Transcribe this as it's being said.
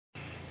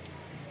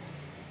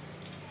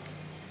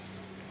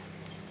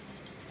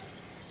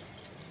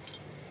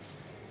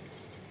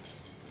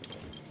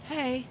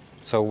Hey.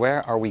 So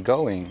where are we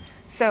going?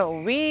 So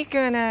we're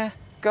gonna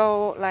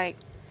go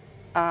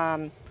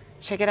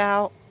check it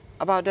out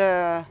about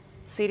the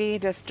city,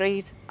 the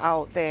street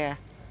out there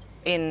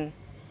in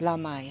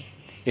Lamai.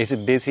 Is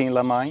it busy in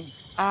Lamai?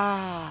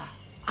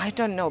 I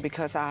don't know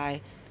because I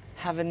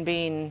haven't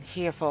been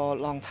here for a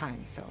long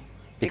time. So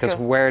Because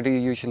where do you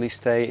usually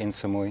stay in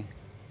Samui?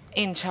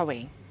 in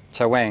Chaweng,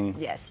 Chaweng.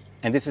 yes.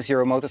 And this is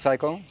your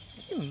motorcycle?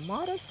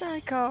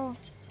 Motorcycle.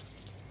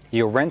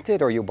 You rent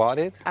it or you bought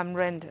it? I'm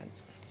rented.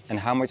 And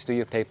how much do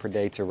you pay per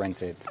day to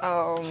rent it?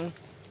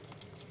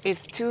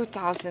 It's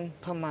 2,000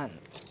 per month.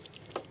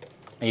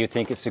 And you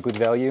think it's a good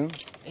value?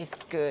 It's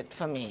good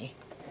for me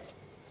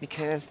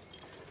because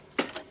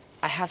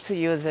I have to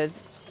use it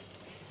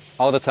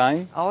All the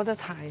time? all the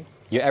time.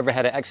 You ever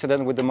had an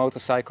accident with the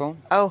motorcycle?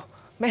 Oh,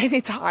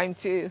 many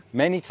times too.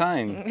 Many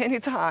times. Many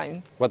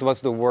times. What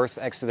was the worst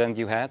accident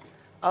you had?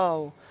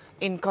 Oh,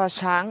 in Koh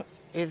Samui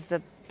is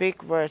the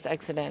big worst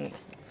accident.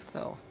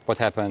 So What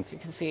happened? you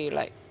can see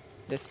like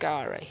the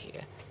scar right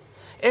here.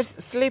 It's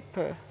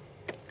slipper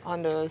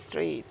on the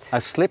street. A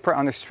slipper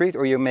on the street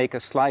or you make a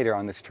slider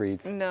on the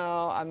street?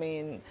 No, I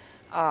mean,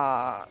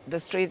 the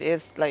street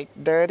is like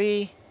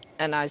dirty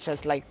and I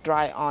just like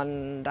dry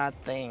on that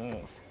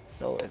things.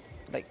 So it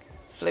like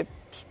flip.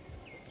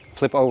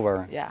 Flip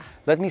over. Yeah.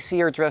 Let me see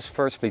your dress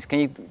first, please. Can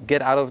you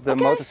get out of the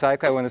Okay.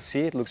 motorcycle? I want to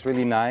see it. It looks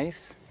really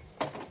nice.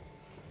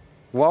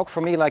 Walk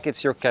for me like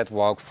it's your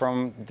catwalk.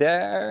 From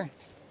there.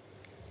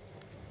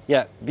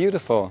 Yeah,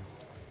 beautiful.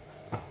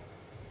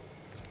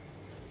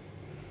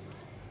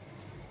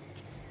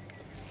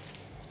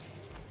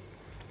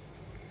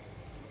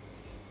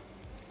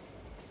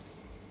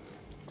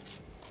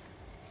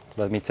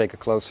 Let me take a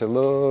closer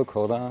look.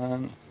 Hold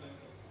on.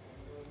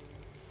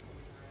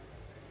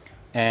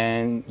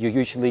 And you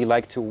usually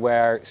like to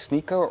wear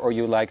sneaker or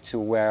you like to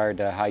wear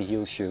the high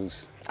heel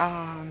shoes?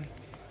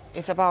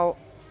 It's about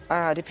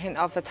depend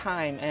of the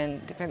time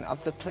and depend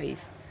of the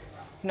place.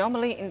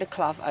 Normally in the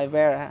club I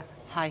wear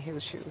high heel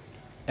shoes.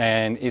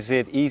 And is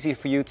it easy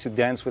for you to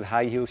dance with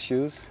high heel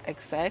shoes?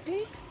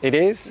 Exactly. It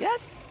is?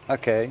 Yes.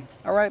 Okay.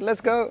 All right,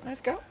 let's go.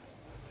 Let's go.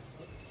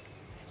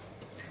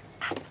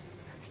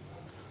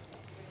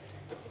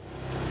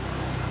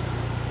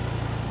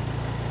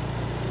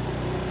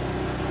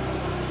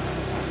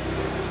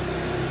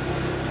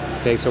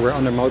 Okay, so we're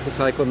on the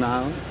motorcycle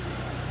now.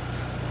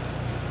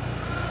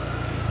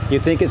 You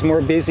think it's more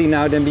busy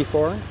now than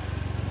before?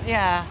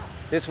 Yeah.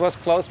 This was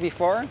closed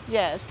before?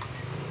 Yes.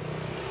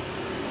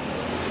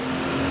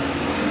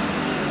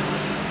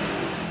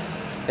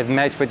 It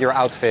matched with your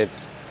outfit.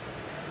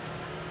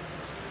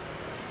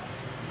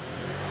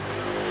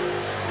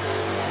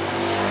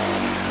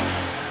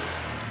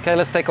 Okay,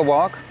 let's take a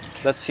walk.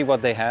 Let's see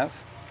what they have.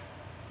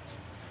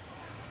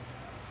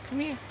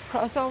 Come here.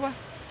 Crossover.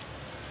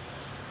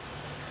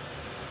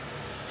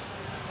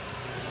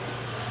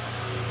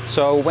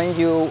 So when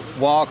you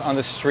walk on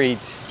the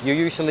street, you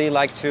usually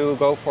like to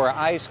go for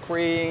ice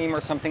cream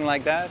or something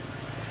like that?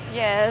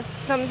 Yes,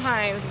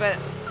 sometimes, but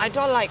I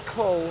don't like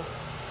cold.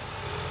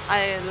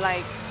 I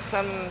like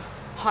some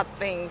hot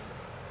things.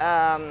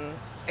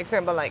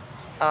 Example like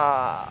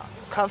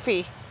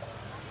coffee.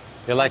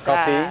 You like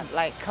coffee?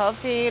 Like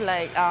coffee,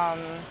 like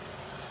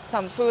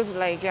some foods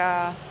like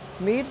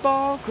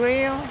meatball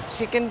grill,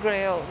 chicken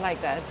grill,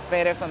 like that's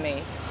better for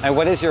me. And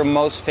what is your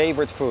most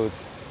favorite food?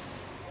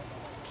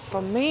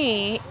 For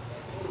me,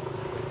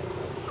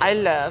 I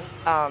love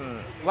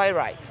white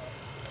rice,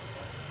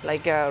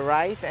 like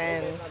rice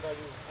and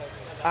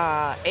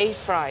egg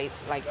fried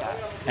like that.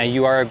 And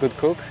you are a good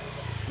cook?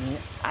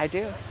 I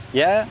do.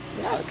 Yeah?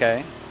 Yes.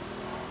 Okay.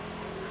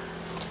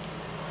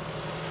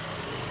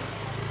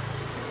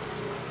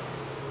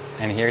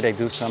 And here they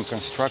do some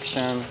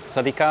construction.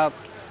 Sadikap.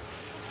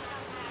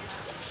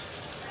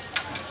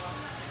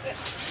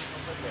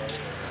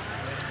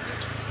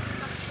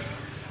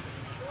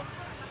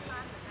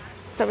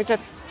 So we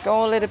just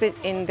go a little bit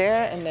in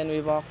there and then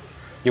we walk.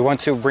 You want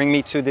to bring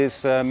me to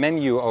this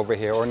menu over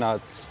here or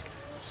not?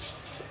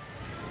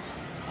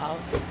 out.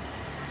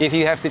 If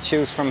you have to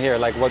choose from here,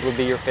 like what would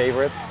be your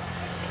favorite?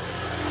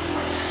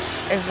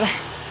 It's like,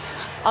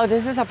 oh,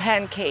 this is a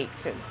pancake.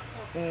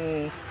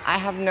 I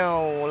have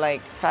no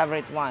like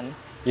favorite one.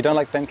 You don't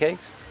like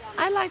pancakes?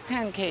 I like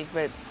pancake,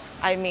 but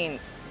I mean,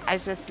 I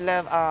just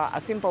love a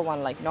simple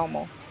one like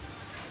normal.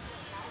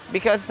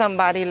 Because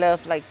somebody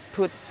love like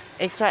put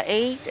extra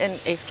egg and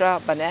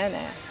extra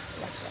banana.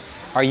 Like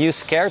that. Are you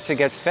scared to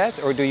get fat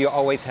or do you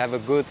always have a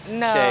good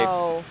shape?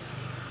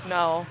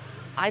 No,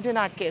 I do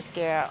not get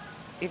scared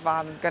if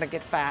I'm gonna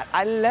get fat.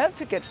 I love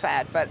to get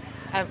fat, but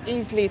I'm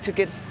easily to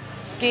get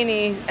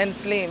skinny and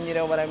slim, you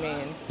know what I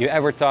mean? You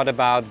ever thought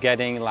about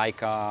getting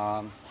like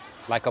a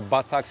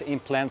buttocks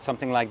implant,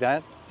 something like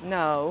that?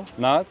 No,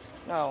 Not?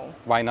 no.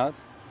 Why not?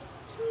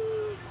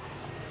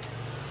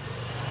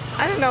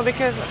 I don't know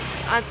because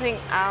I think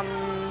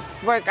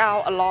work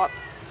out a lot,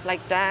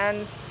 like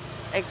dance,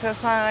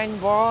 exercise,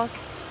 walk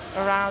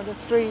around the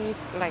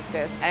streets like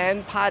this,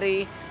 and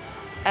party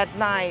at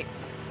night.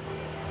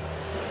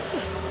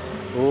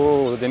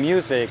 Ooh, the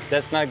music.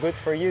 That's not good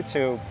for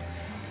YouTube.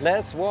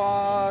 Let's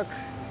walk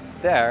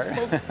there.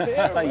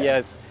 There, right?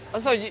 Yes,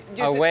 So you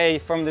away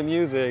from the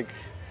music.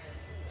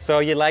 So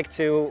you like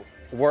to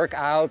work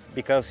out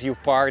because you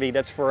party.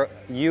 That's for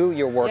you,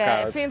 your yeah, it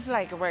workout. seems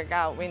like a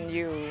workout when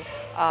you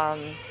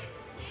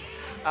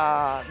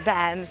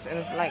dance and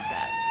it's like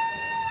that.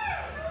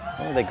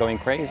 Oh, they're going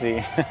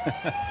crazy.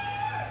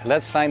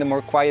 Let's find a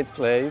more quiet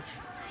place.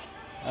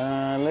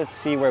 Let's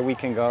see where we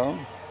can go.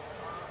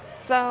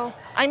 So,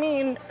 I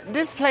mean,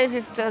 this place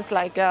is just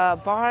like a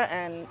bar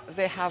and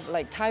they have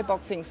like Thai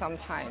boxing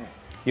sometimes.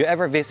 You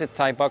ever visit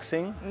Thai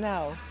boxing?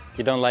 No.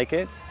 You don't like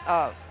it?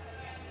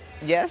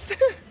 Yes.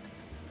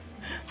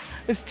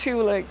 It's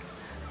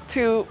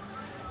too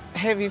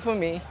heavy for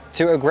me.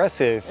 Too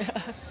aggressive.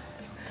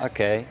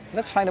 Okay,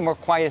 let's find a more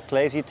quiet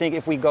place. You think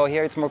if we go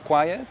here, it's more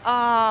quiet?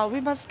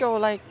 We must go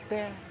like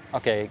there.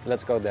 Okay,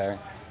 let's go there.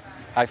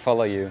 I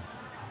follow you.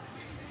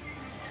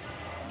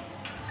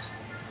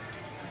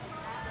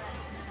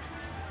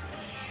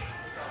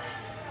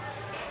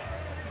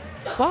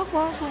 Walk,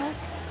 walk, walk.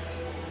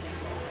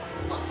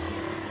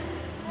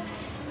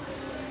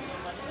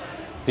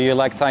 Do you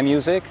like Thai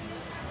music?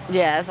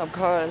 Yes, of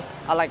course.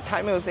 I like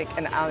Thai music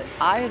and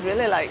I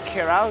really like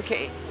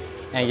karaoke.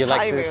 And you Thai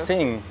like to music.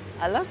 sing?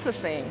 I love to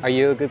sing. Are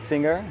you a good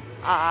singer?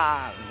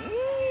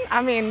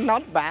 I mean,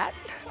 not bad.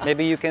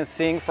 Maybe you can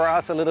sing for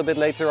us a little bit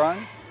later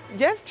on?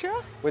 Yes,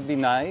 sure. Would be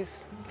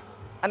nice.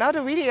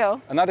 Another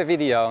video. Another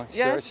video? Sure,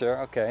 Yes. sure,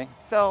 okay.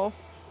 So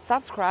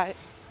subscribe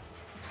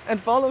and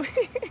follow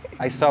me.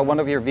 I saw one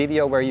of your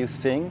video where you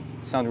sing.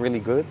 Sound really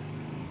good.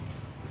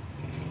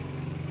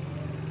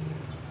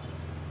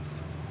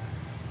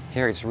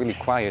 Here it's really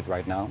quiet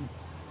right now.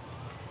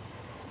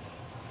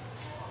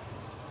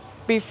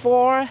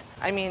 Before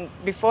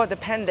the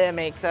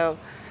pandemic, so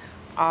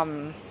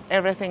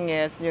everything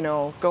is,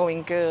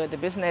 going good. The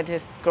business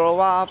is grow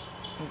up,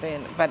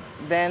 but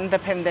then the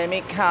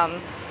pandemic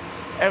come.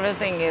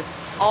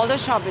 All the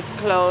shop is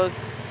closed.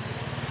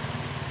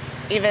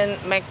 Even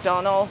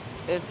McDonald's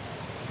is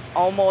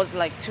almost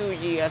like 2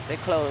 years they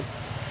closed.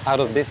 Out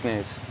of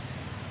business.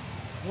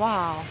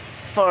 Wow.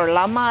 For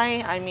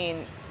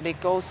Lamai, they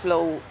go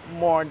slow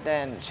more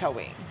than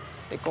Chaweng.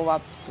 They go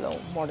up slow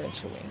more than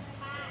Chaweng.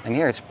 And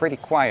here it's pretty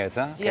quiet,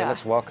 huh? Okay, Yeah.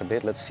 let's walk a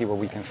bit. Let's see what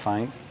we can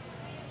find.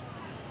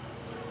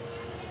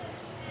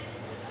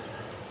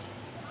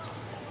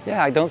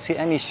 Yeah, I don't see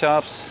any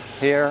shops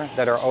here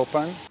that are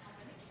open.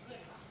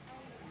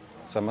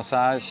 So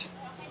massage.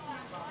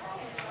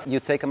 You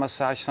take a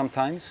massage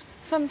sometimes?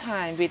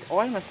 Sometimes with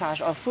oil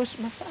massage or foot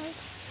massage.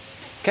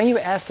 Can you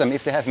ask them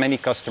if they have many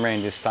customers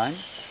in this time?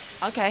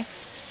 Okay.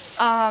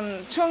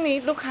 ช่วงนี้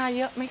ลูกค้าเ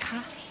ยอะไหมคะ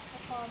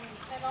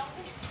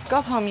ก็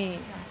พอมี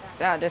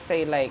they say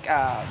like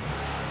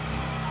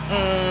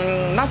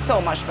not so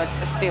much but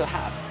still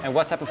have And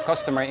what type of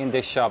customer in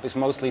this shop? Is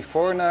mostly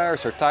foreigners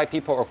or Thai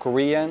people or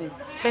Korean?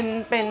 เ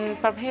ป็น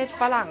ประเภท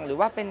ฝรั่งหรือ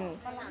ว่าเป็น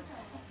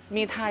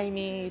มีไทย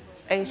มี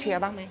เอเชีย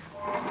บ้างไหมคะ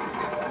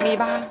มี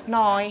บ้าง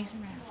น้อยใช่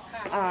ไหม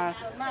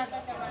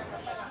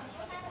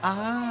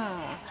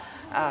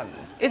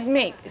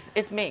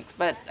it's mixed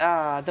but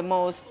the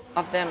most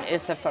of them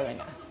is a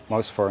foreigner.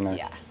 Most foreigner.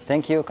 Yeah.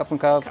 Thank you, Kapun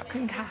Kap. ขอบคุ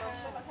ณค่ะ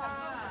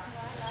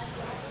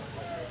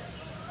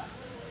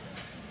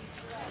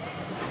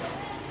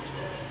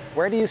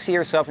Where do you see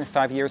yourself in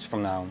 5 years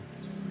from now?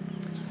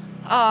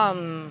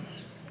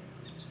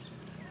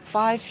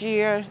 5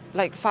 years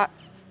like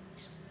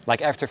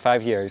Like after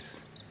 5 years?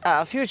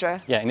 future.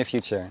 Yeah, in the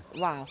future.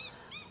 Wow.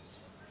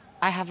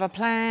 I have a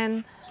plan.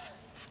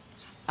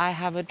 I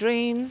have a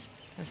dreams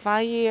in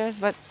 5 years,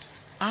 but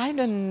I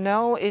don't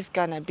know it's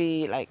gonna be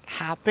like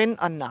happen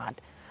or not.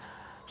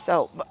 So,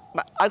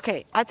 but okay,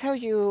 I'll tell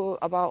you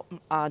about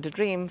the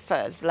dream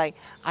first. Like,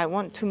 I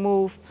want to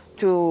move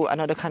to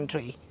another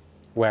country.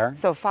 Where?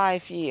 So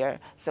 5 years.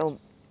 So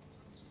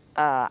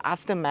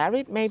after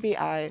married, maybe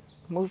I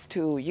move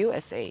to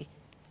USA,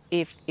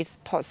 if it's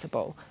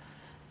possible.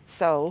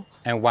 So.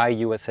 And why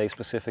USA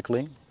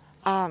specifically?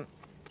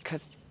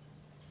 Because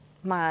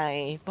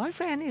my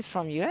boyfriend is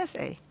from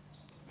USA.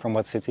 From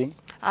what city?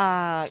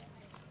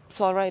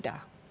 Florida.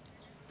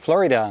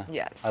 Florida?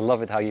 Yes. I love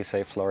it how you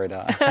say Florida.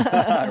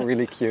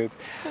 Really cute.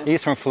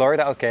 He's from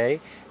Florida, okay.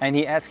 And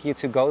he asked you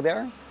to go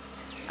there?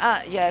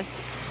 Yes.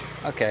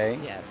 Okay.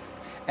 Yes.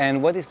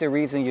 And what is the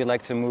reason you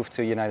like to move to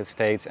the United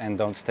States and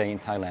don't stay in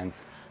Thailand?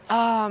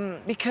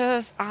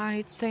 Because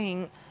I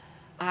think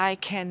I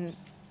can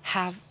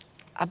have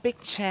a big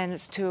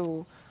chance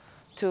to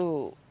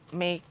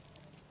make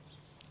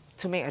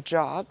a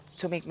job,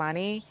 to make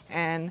money,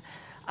 and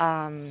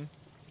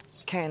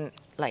can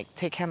like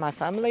take care of my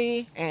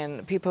family and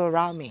people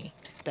around me.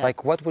 Like,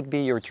 what would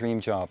be your dream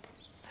job?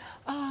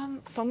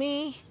 For me,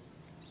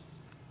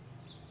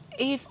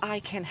 if I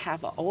can have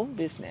our own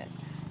business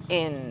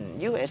in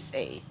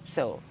USA,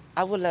 so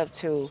I would love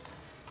to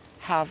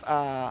have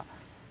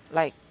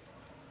like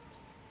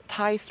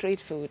Thai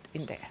street food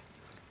in there.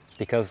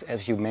 Because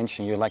as you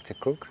mentioned, you like to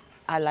cook.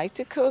 I like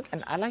to cook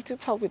and I like to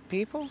talk with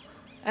people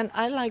and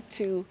I like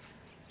to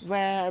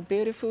wear a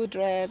beautiful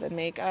dress and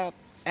makeup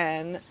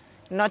and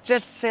not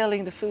just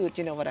selling the food,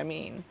 you know what I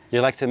mean?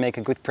 You like to make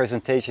a good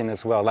presentation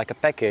as well, like a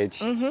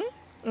package.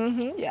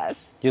 Yes.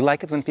 You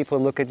like it when people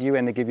look at you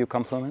and they give you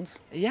compliments?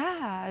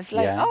 Yeah, it's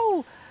like, Yeah.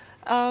 oh,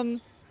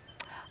 um,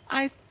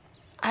 I,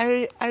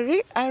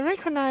 I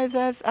recognize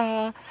as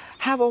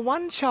have a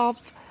one shop,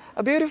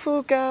 a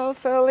beautiful girl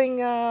selling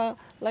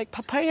like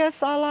papaya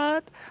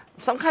salad,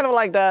 some kind of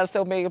like that,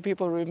 so make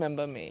people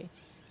remember me.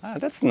 Ah,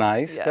 that's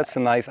nice. Yeah, That's a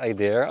nice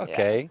idea. yeah.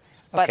 Okay.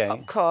 But Okay.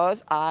 of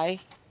course, I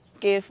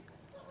give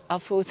a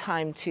full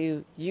time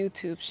to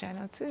YouTube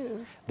channel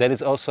too. That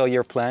is also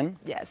your plan?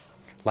 Yes.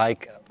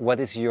 Like, what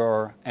is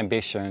your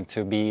ambition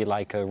to be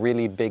like a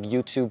really big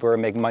YouTuber,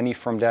 make money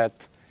from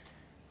that?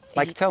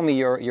 Like, tell me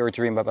your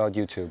dream about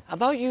YouTube.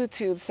 About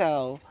YouTube,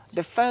 so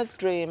the first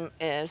dream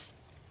is,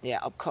 yeah,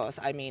 of course,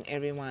 I mean,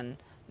 everyone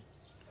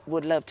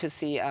would love to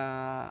see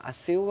a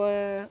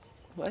silver,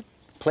 what?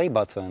 Play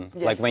button,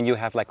 like Yes, when you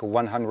have like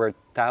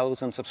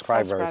 100,000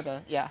 subscribers.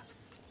 subscriber, yeah.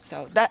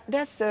 So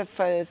that's the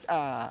first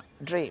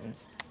dreams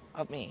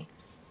of me.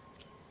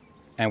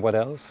 And what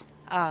else?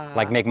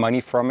 Like Uh, make money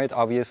from it,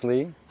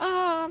 obviously.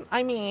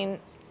 I mean,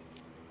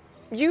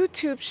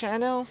 YouTube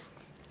channel,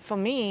 for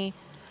me,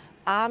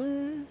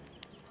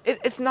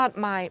 it's not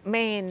my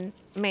main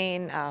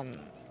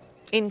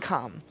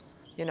income.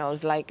 You know,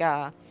 it's like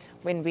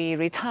when we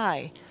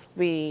retire,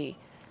 we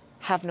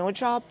have no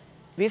job.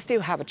 We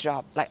still have a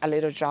job, like a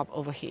little job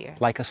over here.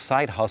 Like a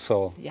side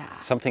hustle. Yeah.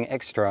 Something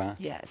extra.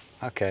 Yes.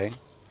 Okay.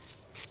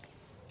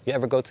 You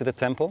ever go to the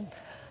temple?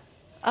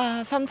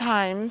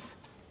 Sometimes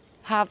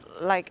have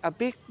like a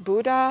big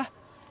Buddha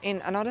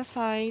in another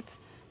side,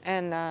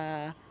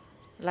 and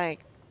like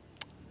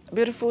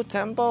beautiful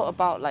temple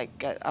about like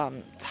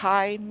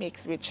Thai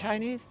mixed with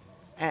Chinese,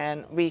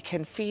 and we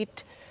can feed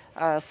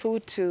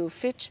food to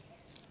fish.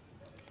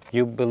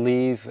 You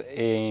believe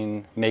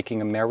in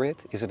making a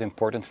merit? Is it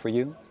important for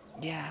you?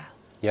 Yeah.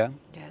 Yeah?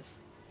 Yes.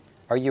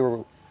 Are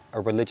you a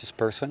religious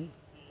person?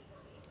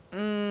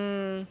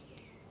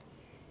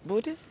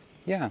 Buddhist?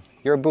 Yeah.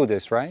 You're a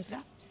Buddhist, right?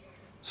 Yeah.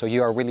 So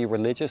you are really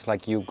religious,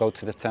 like you go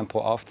to the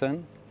temple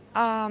often?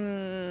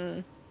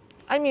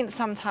 I mean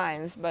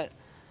sometimes, but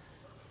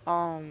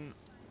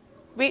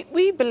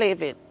we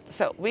believe it.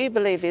 So we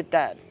believe it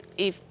that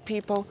if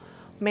people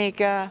make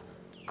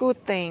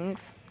good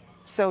things,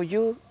 so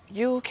you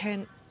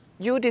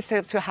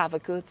deserve to have a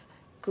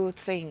good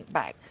thing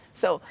back.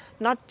 So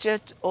not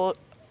just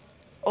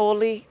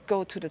only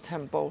go to the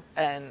temple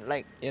and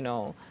like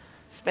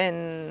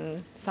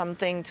spend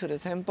something to the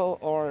temple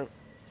or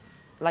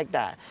like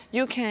that.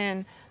 You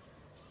can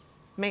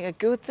make a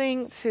good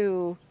thing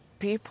to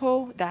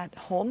people that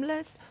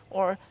homeless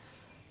or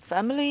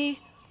family,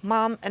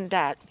 mom and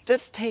dad.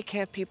 Just take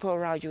care of people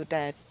around you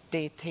that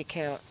they take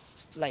care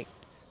like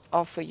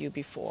of for you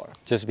before.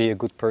 Just be a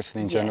good person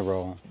in Yes,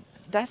 general.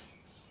 that's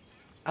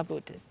a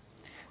Buddhist.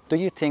 Do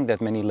you think that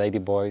many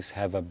ladyboys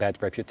have a bad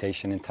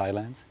reputation in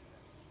Thailand?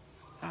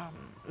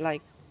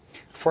 Like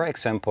For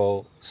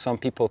example, some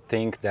people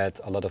think that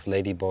a lot of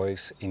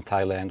ladyboys in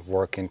Thailand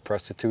work in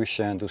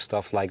prostitution, do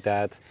stuff like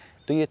that.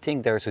 Do you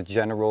think there's a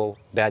general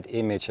bad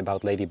image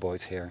about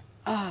ladyboys here?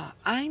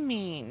 I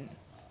mean,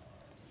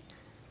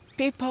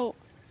 people,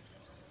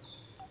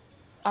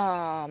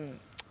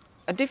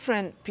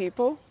 different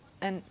people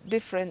and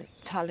different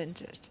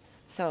challenges.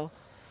 So,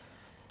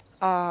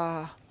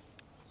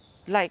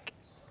 like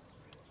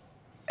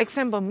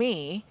example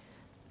me,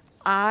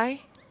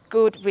 I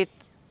good with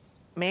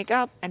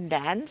makeup and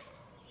dance.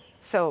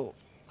 So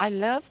I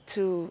love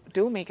to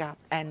do makeup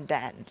and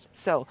dance.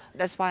 So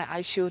that's why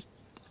I choose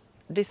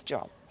this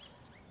job.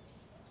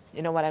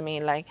 You know what I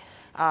mean? Like,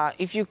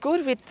 if you're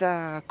good with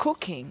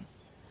cooking,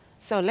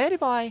 so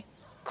Ladyboy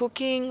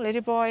cooking,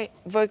 Ladyboy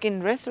work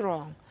in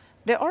restaurant,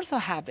 they also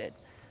have it.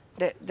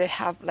 They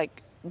have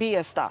like be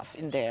a staff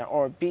in there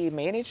or be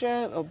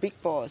manager or big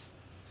boss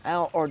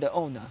or the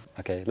owner.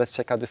 Okay, let's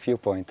check out the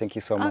viewpoint. Thank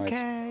you so much.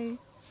 Okay.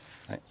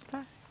 Right.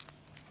 Bye.